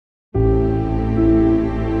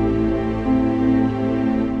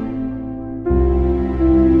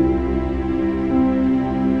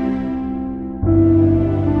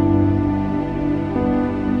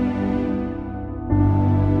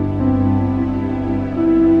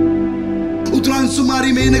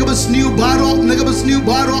sumari me nagabas new BAROH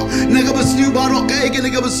kae ke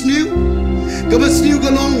nagabas new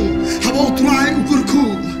galong habau trai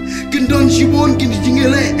kyrkhu Kynhun Shibun kin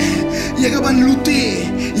Jingielap yagaban lute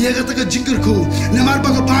yagata ka jingkyrkhu namar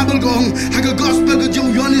baga Bible gong haga gospel ga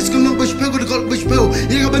jong yonis ko nang bashpel ko bashpel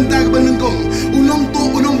yagaban tag banengong unong to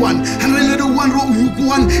unong wan hanrele do wan ro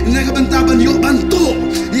yukuan nagaban taban yo banto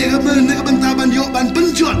yagaban nagaban taban yo ban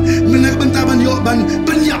penjot nagaban taban yo ban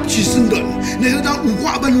penyap chi sendon nagadan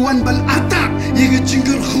ukwa ban wan ban atak yaga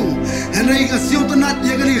jingkyrkhu hanrele ga siong tanat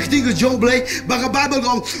yaga ni ktiga U Blei baga Bible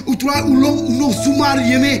gong utra ulong unong sumar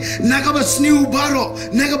yeme nagabas new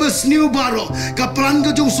BAROH kaplan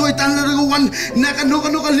ka jong soy tan la wan nakano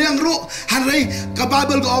liang ro haray ka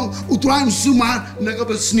Bible gong utran sumar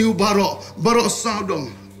nagabas new BAROH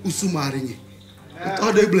saudong usumari ni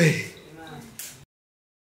ito de Blei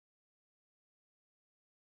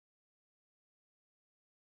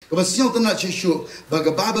kabas siang tanat chesho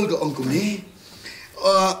baga Bible gong kumni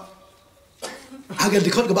agar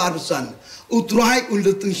dikot ka barbusan utrai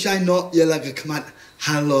undateng shaino yalaga kamat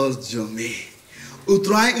halal jomi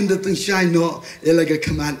utrai undateng shaino yalaga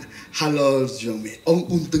kamat halal jomi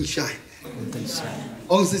ong unteng shai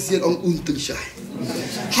ong sesian ong unteng shai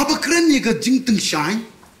haba keren ye ka jing teng shai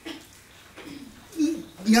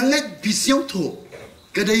ngangat bisyong to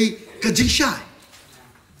kadai ka jing shai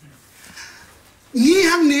ni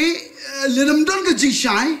hang ni ledam don ka jing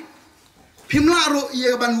shai pimla ro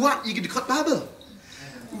ye ban wat ye dikot Bible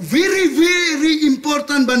very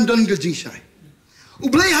important bandon ke jing shai U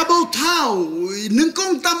Blei habau tau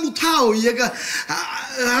nengkong tamu tau ya ga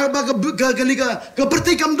ga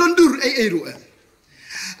pertikam dondur ru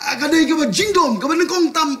kadai ke jingdom ke nengkong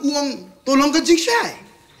tam uang tolong ke jing shai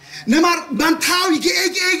nemar ban tau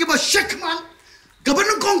ke ba shakman ke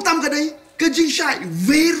nengkong tam kadai ke jing shai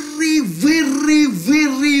very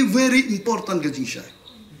important ke jing shai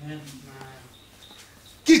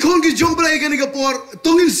ki kon ki jong Blei ke por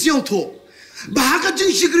tongin siong to bahaka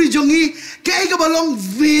jingshakri jongi kai ka balong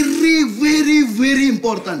very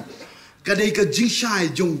important kadai ka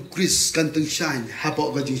jingshai jong Chris kanteng shine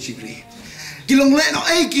hapo ka jingshakri kilong le no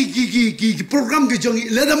ki program ke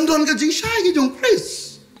jongi ledam don ka jingshai ki jong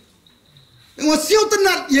Chris ngo siong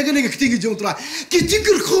tanat ya ka kting jong tra ki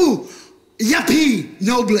jingkyrkhu yapi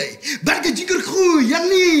no Blei bat ka jingkyrkhu yang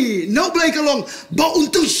ni no Blei kalong ba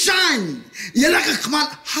untung shine yala ka kman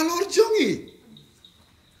halor jongi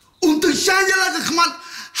untuk saja lah kemat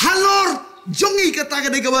halor jongi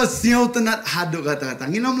kata deka siau tenat hado kata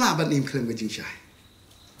nginom laban im klem ke jing shai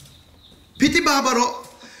piti babaro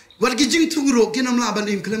war ki jing tungro kinom laban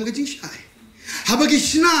im klem ke jing shai haba ki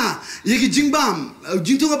shna ye ki jing bam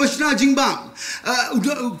jing tunga bashna jing bam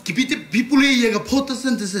ki piti pipuli ye ka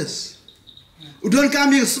photosynthesis udon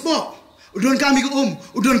kami ke sbo udon kami ke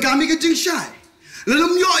udon kami ke jing shai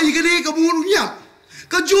lalu yo ye ke ka bungun nyap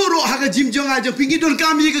kajuro haga jim jong aja pingi don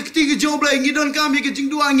kami ke ketiga U Blei ngidon kami ke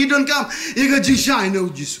jing dua ngidon kam ye ke jing shai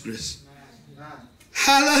no Jesus Christ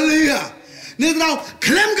hallelujah ni tau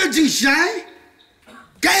klem ke jing shai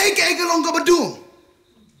kai ke long ko badum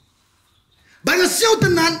bang siu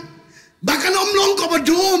tenan bahkan long ko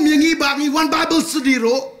badum yang i bang one Bible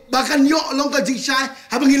sediro bahkan yo long ke jing shai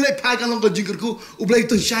habang ilai pai kan long ke jingkyrkhu U Blei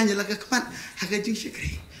teng shai nya la ke kamat haga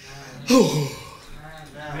jingshakri itu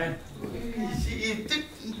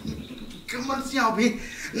kemen siapa ni?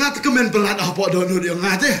 Ngat kemen belat apa dono dia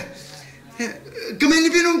ngat kemen ni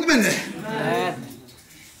pinum kemen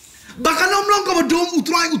bahkan omlong kau dom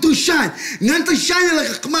utrai utung shine ngantai shine lah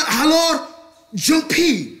kemen halor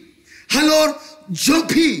jumpi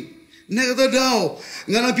nak tahu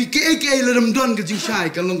ngana PKK ledam don ke jing shai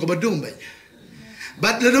kalau kau dom baik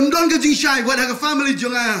but ledam don ke jing shai buat hak family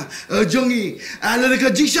jongi ledam ke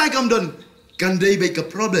jing shai kam don kan day baik ke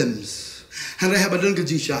problems Hari habadon ke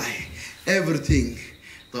jing shai everything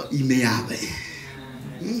to imea be.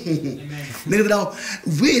 Nek tahu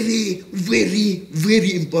very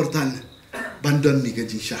important bandon ni ke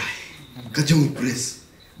jing shai. Ke jong Chris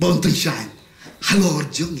bonteng shai. Halor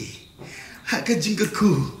jongi. Ha ke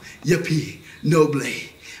jingkyrkhu yapi no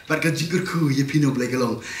Blei. Par ke jingkyrkhu yapi no Blei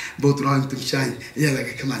kelong botrang teng shai ya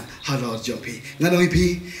lagi keman halor jopi. Ngadong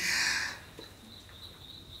ipi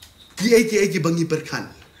ki bangi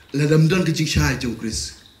perkan ladam don ke jing shai jong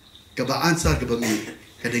Chris kaba ansar ke bangi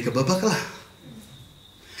kadai ke babaklah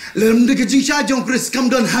ladam don ke jing shai jong Chris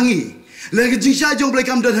kam don hangi lagi jing shai jong Blei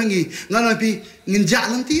kam don hangi ngan pi nginjak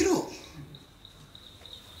lanti ro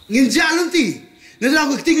nginjak lanti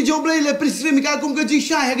nada ko ketika jong Blei le presri mi ka kum ke jing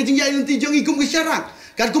shai ke jing jai lanti jong ikum ke syarak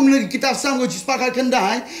kat kum le kitab sam ko jispa ka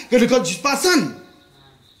kendai ke dekat jispasan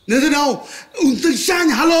Now, untuk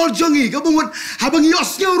shine halor jongi, kamu habang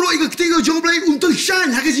yos nyauro ika ketiga jong Blei untuk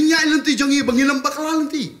shine haga jingyai lanti jongi bangilam bakal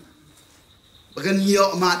lanti. Bagan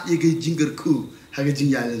yok mat ika jingkyrkhu haga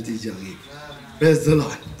jingyai lanti jongi. Praise the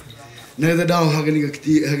Lord. Now haga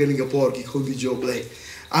niga por ki kondi jong Blei.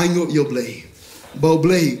 I know yo Blei. Bau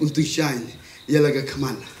Blei untuk shine yalaga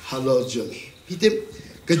kaman halor jongi. Hitim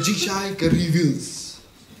ka jingshai ka reviews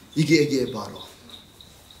ike BAROH.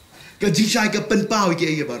 Ka jingshai ka penpau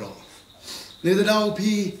ike BAROH. Neda dau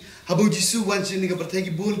pi habu jisu wan sini ka pertagi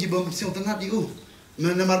bun ki bom siang tanat di u.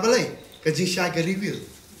 Mana mar balai ka jingshai ka review.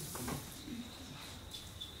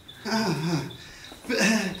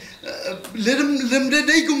 Lem de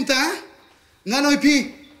dai kum ta nganoi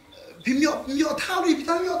pi myo thau ri pi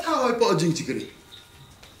ta myo thau ai po jingshakri.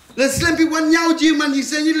 Le slam pi wan nyau ji man hi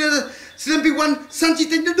sen ni le slam pi wan san chi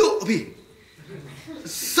ten duduk pi.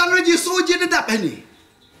 San raji so je dedap ni.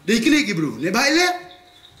 Dei kini ki bro. Ne bai le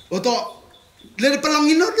oto le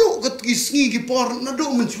pelangi nado ke kisngi ki por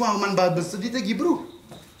nado mencuang man ba bersedih gi bro.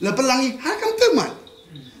 Le pelangi ha kam teman.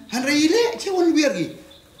 Han rei le che wan wir gi.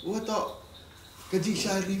 Oto ke ji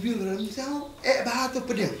sha review ram sao ba to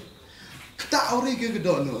pedang. Ta ori ke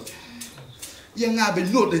do no. Yang ngabe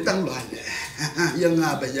lot dei tang luan. Yang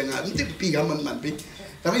ngabe mesti pi gaman man pi.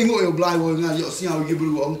 Tapi ngoi U Blei U nga yo siao gi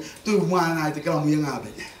bro ong tu ma ngai te kam yang ngabe.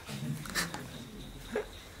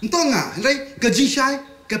 Entonga, ndai ke jingshai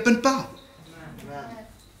ke penpau.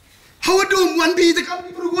 Hawa dom wan bi te kam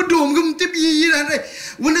bro dom gum te bi ndai.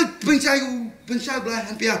 Wana penchai Blei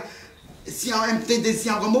han pia. Siao em te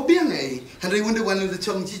siao ka mo biang ai. Ndai wana te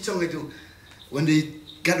chong itu. Wana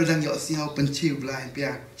kat udang yo siao penchi Blei han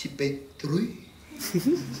pia chipe trui.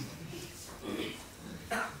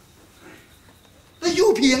 La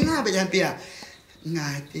yu pi nga ba yan pia.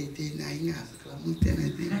 Nga te nai nga sekala mun te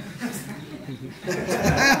nai te.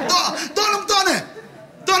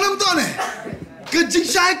 Tolong ne. Ke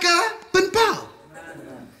jingshai ka penpau.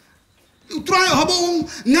 U Trai habong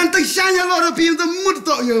ngantai shanya lo pi te mut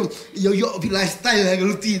to yo pi lifestyle ha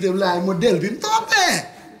lu ti te lai model pi to pe.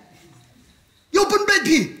 Yo pen bai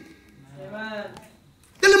pi.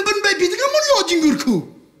 Dalam pen bai pi te kamu yo jingkyrkhu.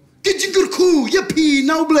 Ke jingkyrkhu ya pi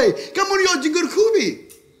nau Blei. Kamu yo jingkyrkhu pi.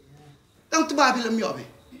 Tang tu ba pi lam yo pi.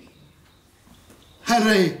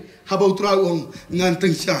 Harai habau Trai ong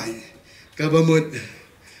nganteng shai. Ka bamut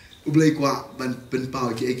U Blei kwah ban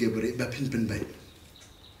penpau ke beri ba pen bai.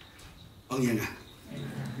 Ong yang ah.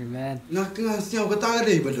 Amen. Nak siau kata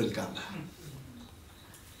ada badon kaba.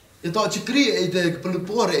 Itu cikri itu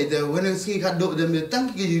pelupor itu, wana singi kadok dan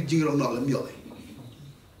tang ki jingrong nak lam yo.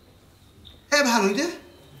 Bahalu dia.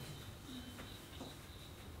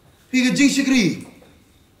 Pi jingshakri.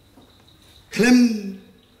 Klem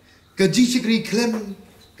ke jingshakri klem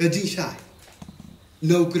ke jingshai.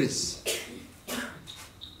 No Chris.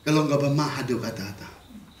 Kalau enggak bama hadu kata-kata.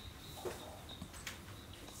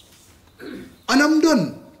 Anam don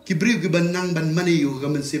kibriu ke banang ban mani yu ke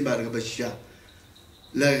mensimbar ke basya.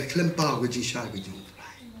 La klem pau ke jingshai ke jong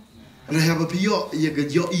Trai. Ana haba pio ye ke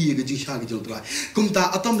jo i ke jingshai ke jong Trai. Kum ta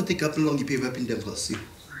automatic ka pelong ki pe pindem fosi.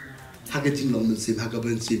 Haga jinglong mensim haga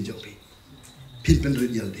bensim jong pi. Pin pen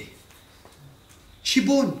renyal de.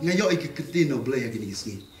 Shibun ngayo ke ketino Blei hagi ni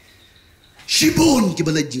sini. Shibun ki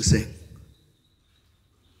balai jingseng.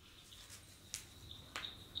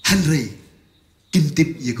 Hanrei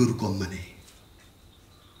kimtip ye guru kom mane.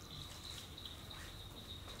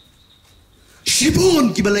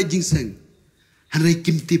 Shibun ki balai jingseng. Hanrei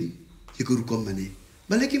kimtip ye guru kom mane.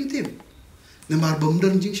 Balai kimtip. Namar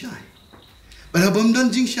bomdon jingshai. Bala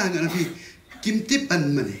bomdon jingshai nganapi kimtip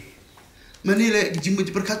an mane. Mane le jimu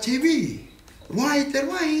perkat cewi. Wai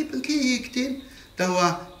pengki kitin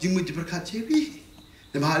tawa jimu perkat cewi.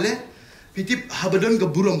 Namale pitip habadon ke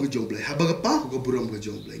buram ke jong Blei, habagapa ke buram ke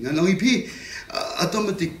jong Blei. Nganong ipi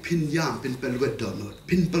automatic pin yam pin pelwet donot,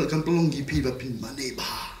 pin pel kan pelong ipi ba pin mane ba.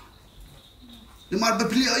 Nemar ba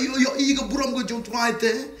pili ayo i ke buram ke jong Trai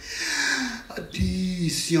te. Adi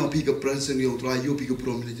siang pi ke present jong Trai yo pi ke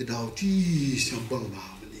buram le te dau. Di siang bang ba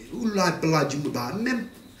mane. Ulai pelaj jimu ba mem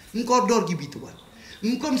engkau dor ki bituan.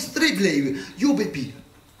 Engkau straight Blei yo baby.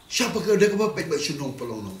 Siapa ke dah ke ba pek ba sunong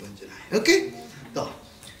pelong nong panjenai. Okay? Dah.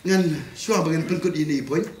 Ngan syua bagian pengkut ini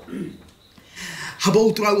pun habau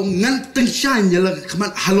Trai wong ngan tengshai nyala kaman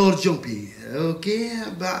halor jompi. Okey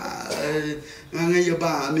ba ngai ya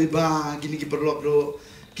ba me ba gini ki perlok do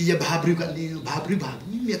ki ya bahabri kat ni bahabri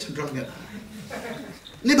ni mi chandram ya.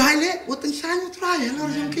 Ni baile wo tengshai Trai halor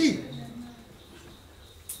jompi.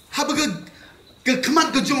 Haba ke kaman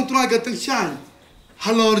ke jong Trai ke tengshai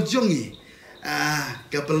halor jongi.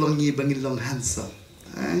 Ke pelongi bangin long handsome.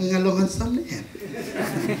 Ngalong handsome ni.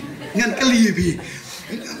 Ngan kali bi.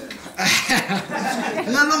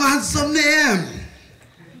 Ngalong handsome name.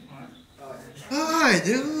 Hai,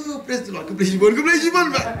 praise the Lord. Khublei Shibun, Khublei Shibun,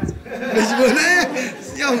 Pak. Khublei Shibun,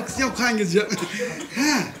 siap khang gitu.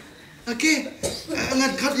 Ha, okay.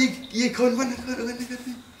 Ngat kat ye kon wan ini.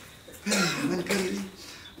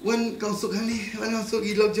 Wan kau suk hang ni, wan kau suk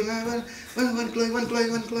ilok jangan wan kloi.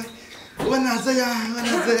 Wan azaya.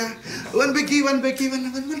 Wan beki.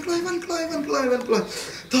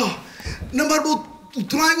 Toh, number 2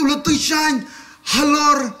 try ulo tu shine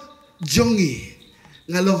halor jongi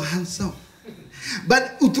ngalong handsome.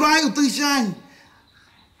 But utrai utu shine.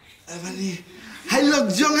 Apa ni? Halok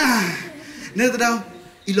jonga. Nanti tahu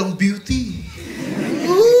ilong beauty.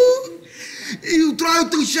 Utrai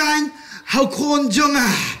utu shine how kon jonga.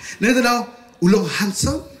 Nanti tahu ulong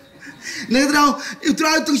handsome. Nanti tahu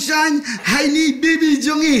utrai utu shine hai ni baby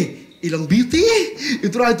jongi. Ilong beauty.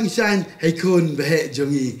 Utrai utu shine hai kon bahek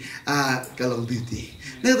jongi. Kalong beauty.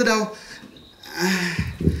 Nanti tahu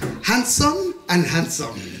handsome and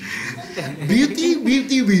handsome. Beauty.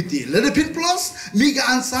 Lada pin plus, mega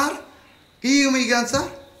answer. Kiyo mega answer?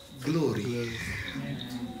 Glory.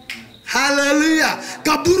 Hallelujah.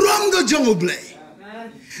 Kaburam go jongo blei.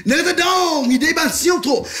 Nada dong, ngide ban siong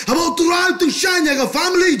to. Abo tural tu shine ga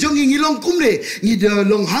family jongi ngilong kumle. Ngide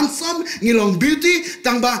long handsome, ngilong beauty,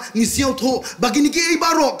 tangba ngi siong to. Bagi ni ke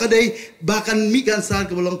BAROH kadai bahkan mega answer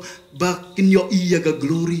ke bolong bakin yo iya ga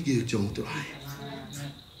glory ge jong turai.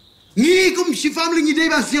 Ngi kum si family ngi dei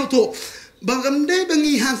ban siang to bangam dei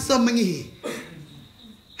bangi handsome mangi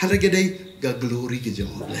harga dei ga glory ke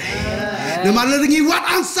jong le na mal ngi wat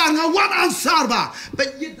ansar ba pe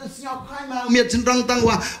yit siang kai ma mi chenrang tang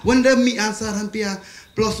wa wanda mi ansar hampia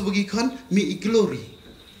plus bagi kon mi glory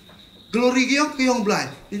ke yong blai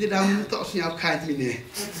ni dam tok siang kai mi ne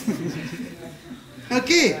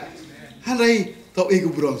okay hanai tau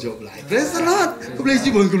ego buram job lai. Praise the Lord. Khublei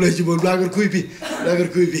Shibun. Belajar kui pi.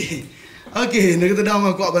 Okay, nak kita dah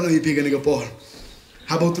mahu apa nak ipi kan nak pol.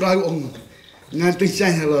 Habau trai ong ngantuk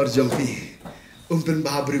cai halor jompi. Pen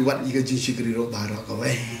bahabri wat ika jingshakri ro BAROH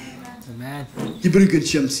kawai. Amen. Diberi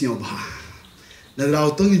siam bah. Na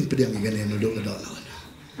lau tongin pediang ikan yang duduk kedok lawan.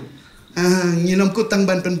 Nginam ku tang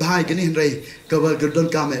ban pen bahai kan ni rai kawal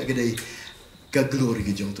gerdon kame kedai ke glory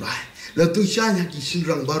ke jong trai. Lalu cai yang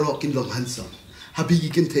kisinrang BAROH kinlong handsome.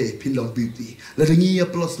 Habigi kente pinlong beauty. Ladangi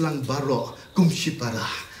plus lang BAROH kum shipara.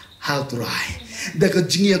 How try. Daka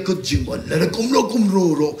jingia ko jimbon. Lada kumro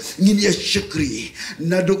ngin shakri.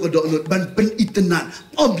 Nadok adok lot ban pen itenan.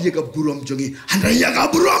 Obye ka buram jongi. Hanraya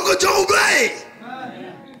ka buram ko jong blei.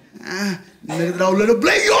 Nada daw lada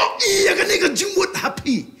blei yo. Iya ka ni ka jimbot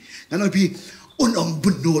happy. Ngano pi unang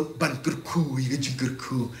bunot ban kyrkhu ika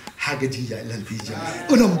jingkyrkhu haga jingjai lan pi jang.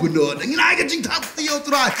 Unang bunot ngai ka jing thap tiyo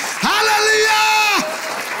try. Hallelujah.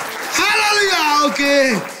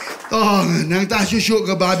 Okay. Oh, nang ta shushu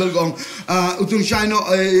ke Bible gong utung shine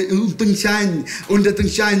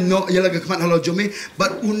no yala ke kmat halo jome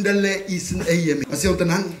but undale isen ayeme asio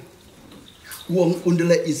tenan wong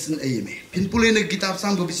undale isen ayeme pin pule ne kitab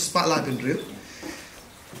sang go bis pa la pin real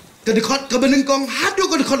ke dekot ke beneng kong hadu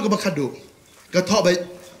ke dekot ke bakado ke thok bai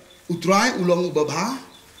utrai ulong babha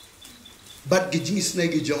but ge jing isne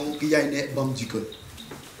ge jong ke yai ne bam jikon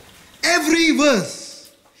every verse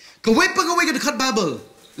ke wei ke dekot Bible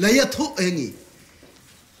Laya thuk engi.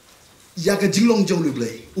 Ya ka jinglong jong lu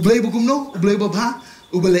blei. U blei bukum no, u blei babha,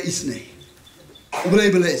 u blei isne. U blei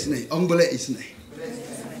isne, ong blei isne.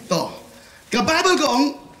 To. Ka Bible ko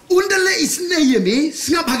ong undale isne yemi,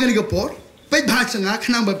 snap hagani ka por. Pai bha changa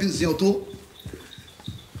khnang ba pin sio to.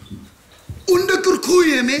 Unda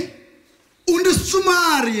kyrkhu yemi, unda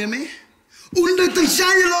sumar yemi, unda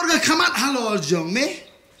tengshaya lor ka khamat halor jong me.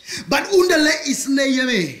 But undale isne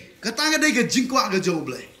yemi. Katanga dai ke jingkwah ke jong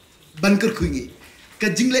blei. Ban kyrkhu ngi.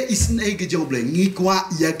 Ke jingle isne ke jong blei. Ngi kwa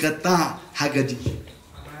ya kata haga jing.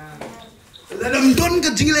 Ladam don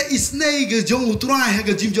ke jingle isne ke jong utrai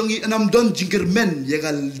haga jing jongi anam don jingkermen ya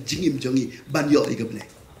gal jingim jongi ban yo ke blei.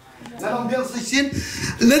 Ladam biang sisin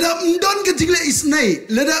ladam don ke jingle isne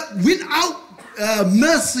lada without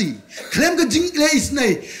mercy. Claim ke jingle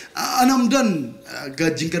isne anam don ke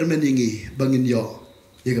jingkermen ngi bangin yo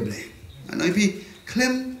ya ke blei. Anai pi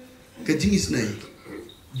claim Kajing is naik.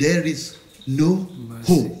 There is no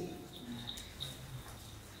hope.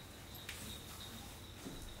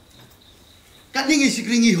 Kadang isi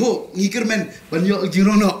keringi hope. Ngikirmen banyak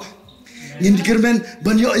jirono. Ngikirmen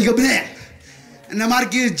banyak iga benek. Namar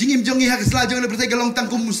ke jingim jongi hak selajong le pertai galong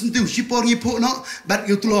tangkum musentu shipor ngipo no bat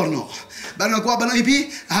ke tulor no. Bang aku abang ipi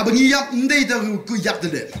habangi yap ndai ta ku yap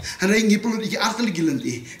tede. Hanai ngipul iki asal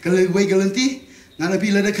gilanti. Kalau wei gilanti Ngana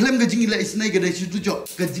bila ada klaim ke jing ila isnai ke dai situ jok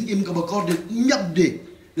ke jing im ke bakor de nyap de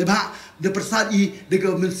Leba de persat I de ke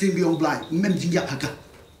men sim biong blai men jingiap haka.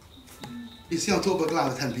 Isiang to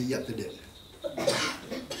bagla tan pi yap de.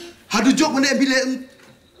 Hadu jok mene bile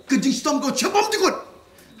ke jing stom ko chabam dikot.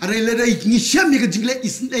 Hari leda ni syam ni ke jingle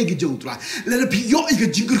isne ke jong trai. Leda pi yo ke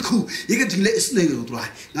jingkyrkhu ke jingle isne ke trai.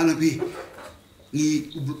 Ngana pi ni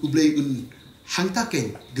U Blei un hangta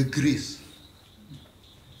ke Greece.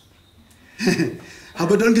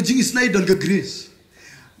 Habadon ke jing isne don ke Greece.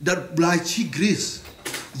 Dat blai chi Greece.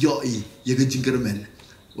 Yo ye ke jingkermen.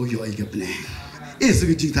 Oh yo ke pne. Is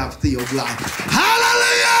ke jing tap ti yo blai.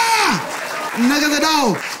 Hallelujah! Naga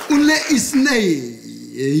dau unle isne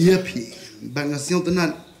yepi. Bangasyon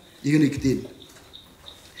tenan yang ikutin.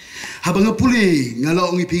 Habang puli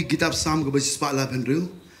ngalok ngipi kitab Sam ke basis pak lah penru.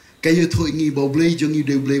 Kaya tu ingi bau Blei jong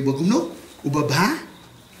U Blei U kumno. Ubabha.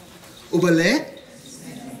 Ubale.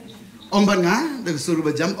 Ong banga dak suruh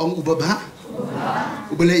bajam ong ubabha.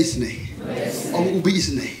 Ubale isne. Ong ubi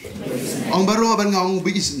isne. Ong baru banga ong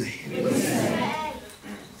ubi isne.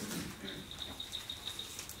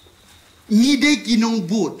 Ni de kinong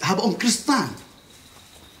but hab ong Kristen.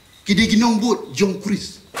 Kita ginong but jong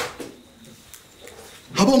Chris.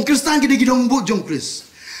 Habang Kristen kita ginong but jong Chris.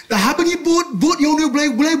 Dah habang ni but yang U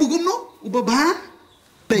Blei U kumno. Ubabha.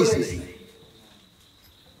 Place ni.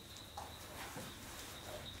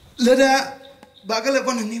 Lada bagal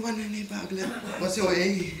apa ni bagal. Masih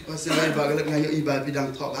bagal ngayo iba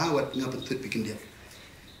bidang top awat ngapentut bikin dia.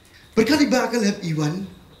 Berkali bagal iwan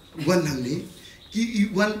hang ni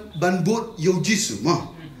ki iwan ban but yo Jisu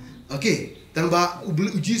mah. Okey. Tanpa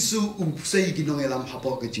ujisu usai ginong elam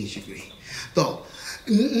hapok ke jingshakri. To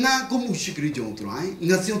nga kum ushikri jong trai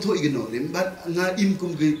nga siang to ignore but nga im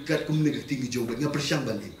kum kat kum negatif jong nga persyang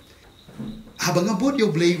balik. Habang abot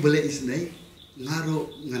yo Blei isnai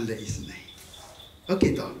ngaro ngale isnai.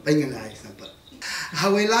 Okay to, pengen lah example.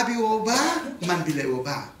 Hawai labi oba man bile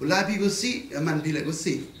oba. Labi go si man bile go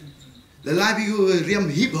si. Labi go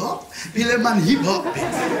riam hip hop bile man hip hop.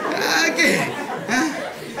 Okay.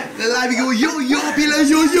 Lelaki go yo bila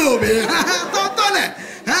yo be. Tone.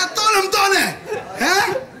 Tone.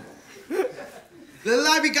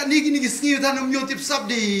 Lelaki kat ni sni tan yo tip sab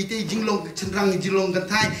di te jinglong cendrang jinglong kan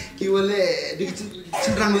thai kiwei di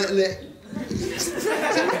cendrang le.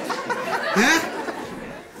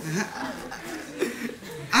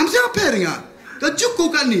 Am siapa peringa? Kau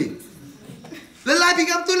cukup kan ni? Lelaki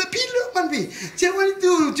kam tu le pilu man pi. Cewek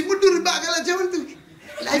itu cuma dur bakal cewek itu.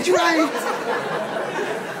 Jowai.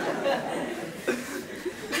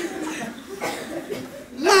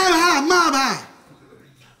 Ma.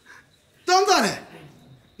 Tonton.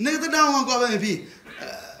 Nak tahu orang kau apa ni?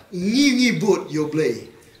 Ngi but U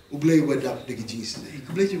Blei wadap degi jing sini.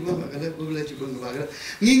 Khublei Shibun bakal.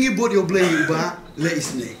 Ngi but U Blei ba le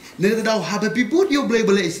isne. Nak tahu haba pi but U Blei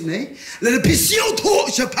le isne. Le pi siu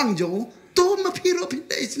to sepang jong. To ma piro pi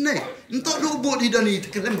le isne. Entok do but di dani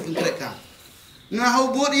tekelem mereka.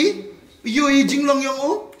 Ngahau buat yo jinglong yang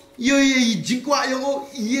yo jingkwah yang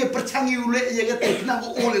ye percangi ule ye kata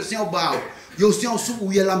kenapa oleh siang bau yo siang su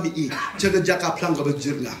ialam jaga jaka plang ke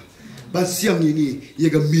berjernah ban siang ini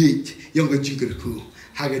ye ke meet yang ke jingkyrkhu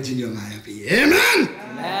haga jingyong api amen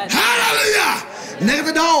hallelujah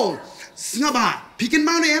nak tahu ngapa bikin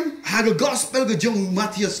mana em haga gospel ke jong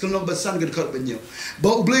Matius kalau besan ke dekat banyak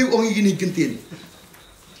bau Blei orang ini kentin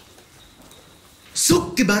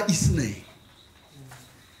suk ke ba isne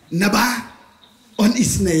Naba on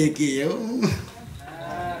isne ke yo.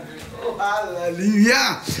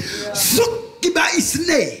 Hallelujah. Suk kiba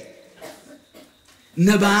isne.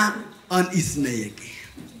 Naba on isne ke.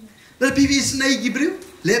 Lalu pi isne ki bro,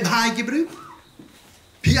 le bhai ki bro.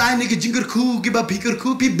 Pi ai ne ke jingkyrkhu kiba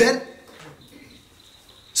kyrkhu pi ben.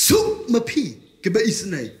 Suk ma pi kiba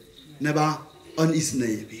isne. Naba on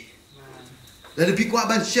isne pi. Lalu pi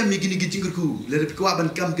kwah ban syam gini ke jingkyrkhu. Lalu pi kwah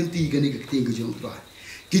ban kam kenti gani ke ting ke jong trai.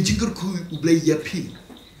 Ki jingkyrkhu U Blei yapi.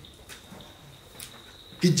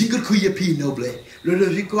 Ki jingkyrkhu yapi no Blei. Lalu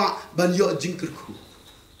fikwa ban yo jingkyrkhu.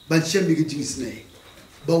 Ban syam ki jing snai.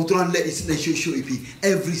 Bau tuan le isnai shu ipi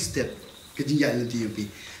every step ke jing ya nanti yapi.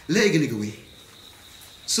 Le gani gawe.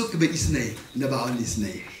 So ke be isnai na ba on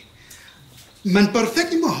isnai. Man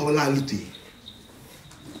perfect mo hawala luti.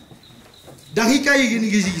 Dah hikai gini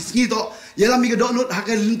gini to yalam mi ke dok not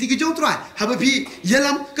hakal nanti ke jong trai. Haba pi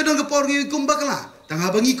yalam ke dong ke por ngi kumbakla. Tang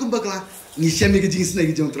haba ngi kumbakla ngi syam ke jing snai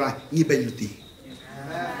ke jong trai ngi bay luti.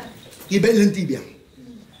 Ngi bay lenti biang.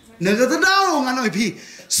 Na kata daw ngano pi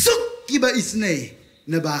suk ki ba isnai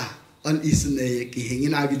na ba on isnai ki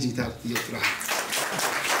hingin agi jing ta yo trai.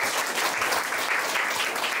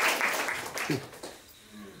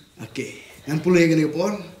 Okay. Yang puluh yang ni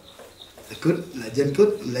pun, kut jen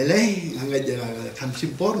kut lele ngai kan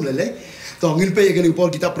simpor lele to ngin pe kan pol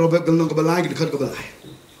kita probab galong ke balai ke dekat ke balai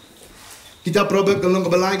kita probab galong ke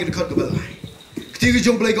balai ke dekat ke balai ketiga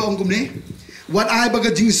jong play ke ongkum ni wat ai baga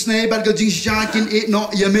jing snai baga jing shakin e no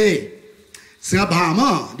yame sengap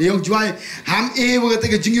hama de yong juai ham e baga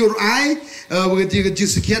te jing yor ai baga te jing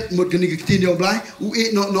sekiat mut kan ke tin yong balai u e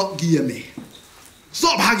no gi yame so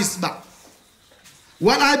bhagis bak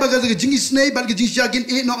wat ai baga te jing snai baga jing shakin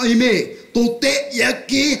e no yame to te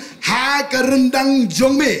yaki ha karendang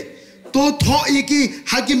jongme to tho iki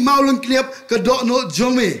hagi maulun kliap ke do no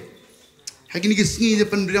jongme hagi ni sngi je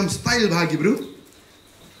pendriam style bhagi bro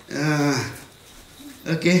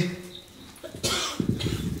okay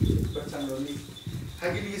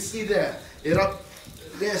hagi ni sngi de erap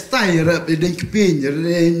de style erap de kepin de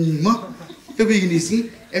mo kebi ni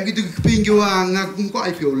sngi em gitu kepin ke wa ngak ko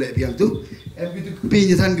ai pio le piang tu em gitu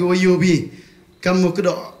kepin than ke wa yo bi kam mo ke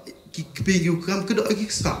do kepin ke kam ke do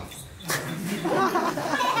ki sa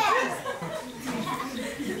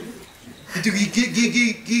itu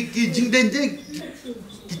ki jing den je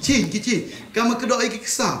ki kamu kedok iki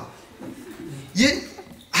kesal ye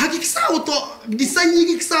hagi kesal to desain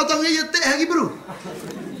iki kesal to ngai te hagi bro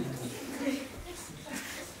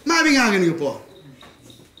ma binga ngani po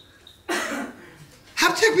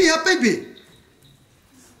hap cek bi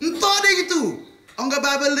ento de gitu ongga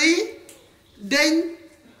babeli den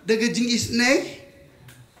de jing isne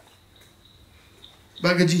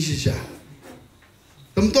baga jing shisha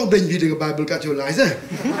Tentu dan video Bible kat Jowai sah.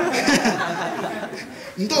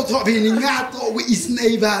 Tentu tak pilih ngat tak we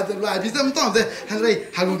isnei bah terlalu. Bisa tentu sah.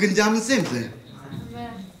 Hari hagu kenjam sem sah.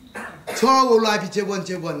 Cua ulai picewan,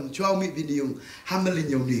 cua mi video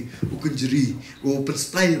hamelin yang ni, ukun jeri, open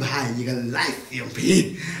style bahaya jika live yang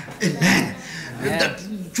pi. Amen.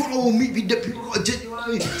 Cua mi video project,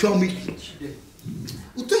 cua mi.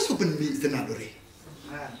 Utas open mi internet ori.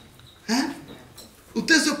 Hah?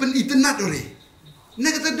 Utas open internet ori.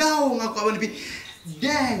 Nak kata daun aku awal lebih.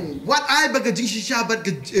 Dang, what I baga jing shisha baga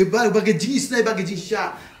jing isnai baga jing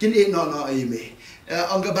shisha kin e no me.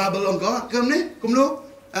 Angga babel angga kum lo.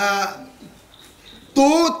 To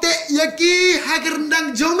te yaki hagar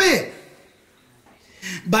rendang jome.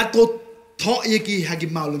 But to yaki hagi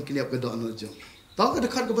maulun kiliap ke dono jome. Tahu ke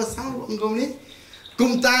dekat ke basau angga ni.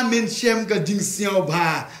 Kum ta min shem ke jing siau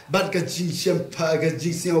ba, bat ke jing shem pa ke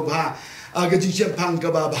jing siau ba. Aga jing shem pang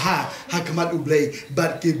kaba bah hakamat U Blei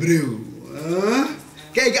bat ke brew.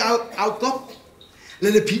 Kayak out top.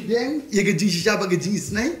 Lele pideng, ia ke jing shisha bagi jing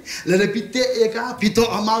snai. Lele pite eka, pito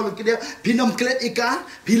amal ke dia, pinam klet eka,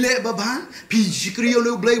 pile baba, pi shikri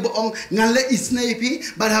U Blei boong ngale isnai pi,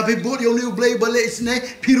 bar habe bot U Blei bale isnai,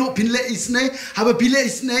 piro pinle isnai, habe pile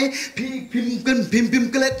isnai, pim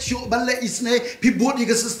klet show bale isnai, pi bot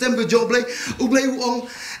ika sistem ke U Blei boong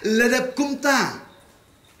lele kumta.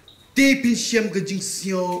 Te pin siam ke jing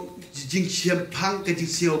siam pang ke jing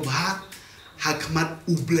siam bah hakmat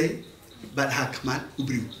U Blei bad hakmat U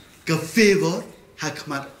Blei ke favor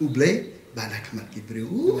hakmat U Blei bad hakmat U Blei.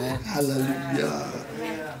 Haleluya.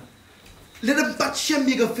 Lele empat siam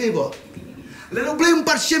ke favor. Lele U Blei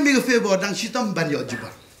empat siam ke favor dan sitam banyak juga.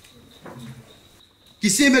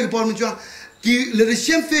 Kisah me ke por mencuah ki lele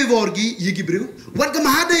siam favor ki ye ki Blei. Wat ke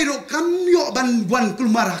mahadai ro kam yo ban wan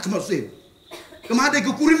kulmar hakmat sim. Kemana ke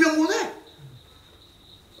kurim yang mana?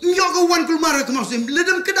 Nyo ke wan kulmara ke maksud.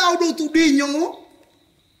 Ledem kedau do tu di nyongo.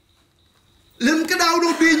 Ledem kedau do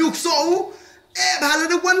di nyuk so. Bahala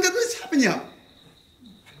de wan ke tu siapa nya?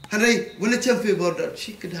 Hari wana cem favor dat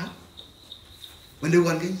si kedau. Wana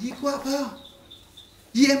wan ke yi ku apa?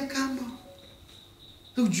 Yi em kano.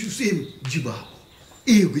 Tu jusim jibah.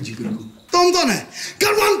 Iyo ke jingkyrkhu. Tonton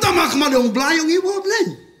kan wan tamak madong blayong iwo blay.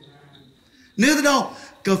 Ne tau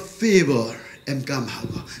ke favor em kam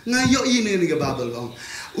hawa ngayo ini ni ke babel kong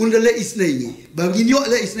undale isnai ni bagi yo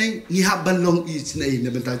le isnai ni hab balong isnai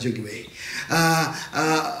ne benta kiwei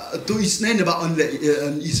tu isnai ne ba on le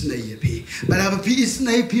isnai pi pada pi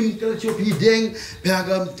isnai pim ke cho pi deng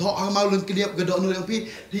pagam tho amaulun kliap ke dono yang pi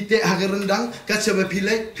te hagar rendang ka chaba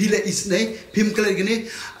pile isnai pim kele gini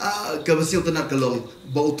ke basio tenar kelong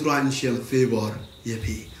ba utran siam favor ye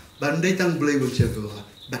pi bandai tang blai wo chego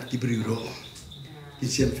bat ki brio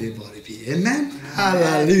Isian favor ipi. Amen.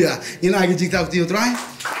 Haleluya. Ini lagi jingta U Trai.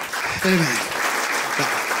 Amen.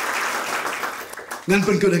 Ngan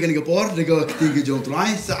pun kau dah kena kapor, dekat ketiga U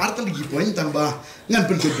Trai. Seartan lagi poin tambah ngan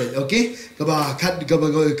pun kau dah. Okay. Kaba kat kaba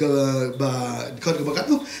kat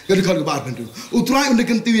tu. Kau kat pun tu. U Trai unde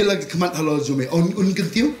kentiu lagi kemat halal jome.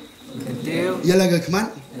 Kentiu. Ya lagi kemat.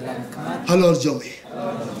 Halal jome.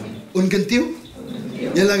 Kentiu.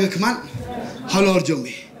 Ya lagi kemat halal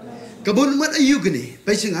jome. Kabun mat ayu gini,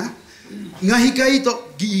 pasang ngahikai to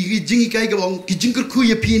jingikai ka bong jingkyrkhu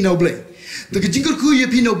ye pi no blei to jingkyrkhu ye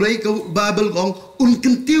pi no blei ka babel gong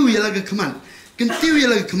kentiu ye laga khaman kentiu ye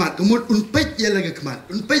laga khamat kemut pet ye laga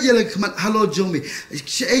khamat halo jomi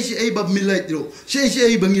ai bab milai ro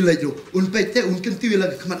ai bangilai ro pet te kentiu ye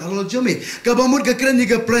laga khamat halo jomi ka bamut ka kren ni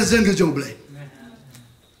ka present ka jo blei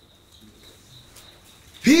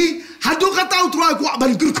Pi hadu kata utrai kwah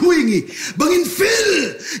ban kyrkhu ingi bangin fil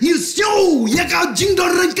ngil siau ya ka jing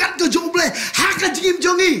don rengkat ke jo blei ha ka jingim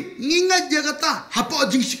jongi ngingat dia kata hapo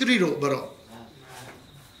jingshakri ro baro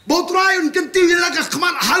bo trai un kentiu ya ka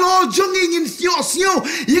khamat halo jongi ngin siau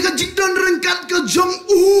ya ka jing don rengkat ke jong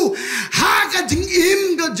ha ka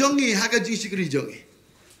jingim ke jongi ha ka jingshakri jongi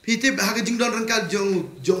pi te ha ka jing don rengkat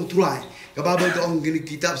jong trai ka babel ka ong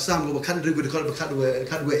kitab sam ko bakhan re ko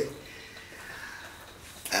khatwe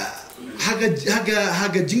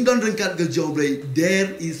Haga jingdon rengkat ke Jowai,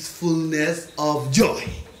 there is fullness of joy.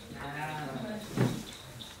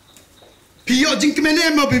 Piyo jingkemen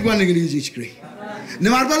emma piguan negeri jingshakri.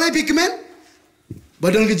 Nemar balai pikemen,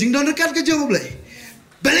 badan ke jingdon rengkat ke Jowai.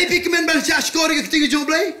 Balai pikemen bal shashkor ke ketiga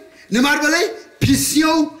Jowai. Nemar balai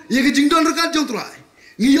pisio ye ke jingdon rengkat Jowai.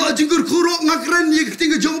 Ngiyo jingkyrkhu ro ngakren ye ke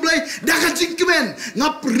ketiga Jowai. Daka jingkemen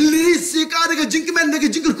ngap release ye ka daka jingkemen daka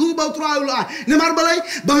jingkyrkhu bau trai ula. Nemar balai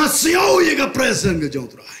bangasio ye ke present ke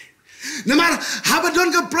Jowai. Nemar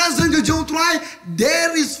habadon ke present ke Jowai,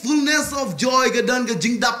 there is fullness of joy ke dan ke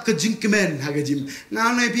jingdap ke jingkemen haga jim.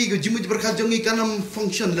 Nganai pi ke jimu berkat jongi kanam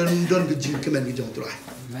function dan don ke jingkemen ke Jowai.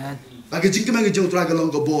 Amen. Bagi jingkemen ke Jowai ke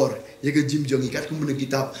long khubor ye ke jim jongi kat kumune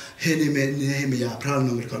kitab Nehemia pral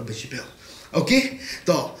nomor kod besipel. Okay,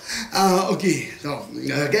 to, okay, to,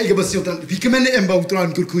 kaya basyo tan, pikemen emba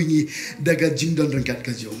utran kyrkhu ingi daga jingdon rengkat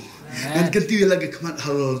ke jong. Dan kentiu lagi khamat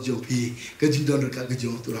halal jong pi ke jingdon rengkat ke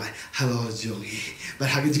jong turai halal jong hi.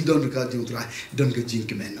 Bar haga jingdon rengkat jong turai don ke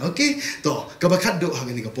jingkemen. Okay, to, kabakat do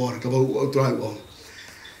haga ni kapor, kabau turai wong.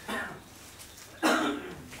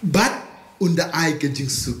 Bat unda ai ke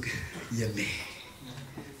jingsuk yame.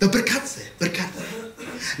 To berkat se, berkat.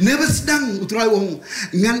 Never sedang utrai wong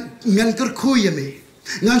ngan kyrkhu ye me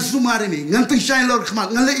ngan sumare me ngan penshai lor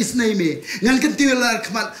khmat ngan le isnai me ngan kentiu lar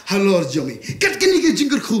khmat halor jomi kat kini ke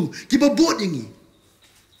jingkyrkhu ki babot yangi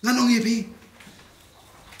ngan ong ye pi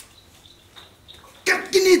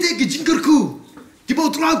kat kini te ke jingkyrkhu ki ba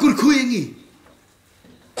utrai kyrkhu yangi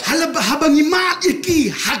halab habangi mat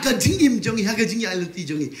yeki haga jingim jongi haga jingi alti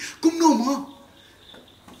jongi kumno mo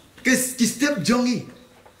ke step jongi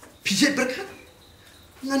pije berkat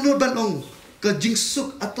ngano banong ke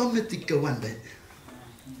jingsuk automatic ke wan bet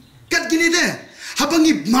kat gini deh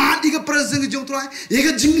habangi mat ke present ke jong trai ye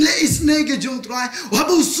ke jingle isne ke jong trai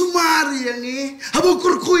habu sumar yangi habu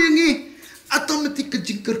kyrkhu yangi automatic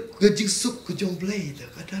ke jingsuk ke jong blei ta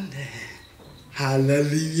kadang deh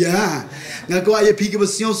haleluya ngaku aye pi ke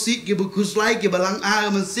basyon si ke bukuslai ke balang a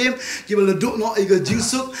mesem ke beleduk no ke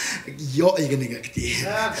jingsuk yo ke nega keti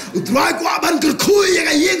utrai ko ban kyrkhu ye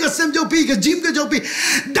ke ye ke sem jo pi ke jim ke jo pi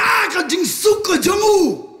da ke jingsuk ke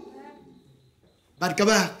jongu bat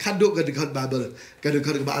kaba kaduk ke dekat babel ke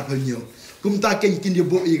dekat ke baat penyo kumta ken kin dia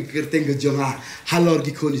bo ye kerteng ke jonga halor ki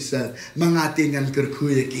khonisal mangate ngan kyrkhu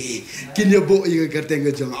ye ki kin dia bo ye kerteng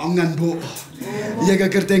ke jonga ongan bo ye ke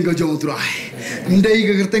kerteng ke jong trai ndai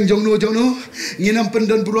ke kerteng jong no nginam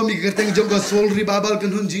pendon purom ke kerteng jong ke Soul Revival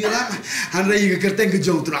Kynhun Jingialap handai ke kerteng ke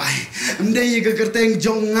jong trai ndai ke kerteng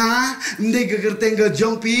jong nga ndai ke kerteng ke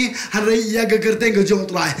jong pi handai ya ke kerteng ke jong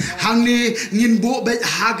trai hangni ngin bo bet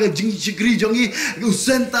ha ke jingshakri jongi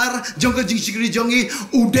usentar jong ke jingshakri jongi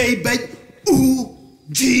udai bet U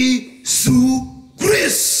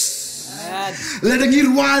Chris Ladangi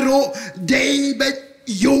ruaro day bet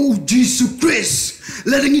yo Jesus Christ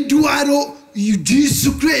Ladangi duaro you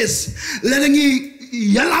Jesus Christ Ladangi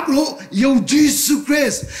yalaplo yo Jesus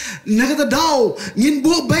Christ Nagata daw ngin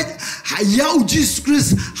bo bet yo Jesus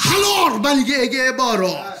Christ halor bali ge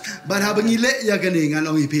baro bar habangi le ya gani ngan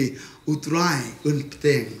ong ipi utrai un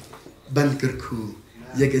peteng ban kyrkhu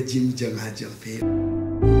ya ga jim jang ha jang pe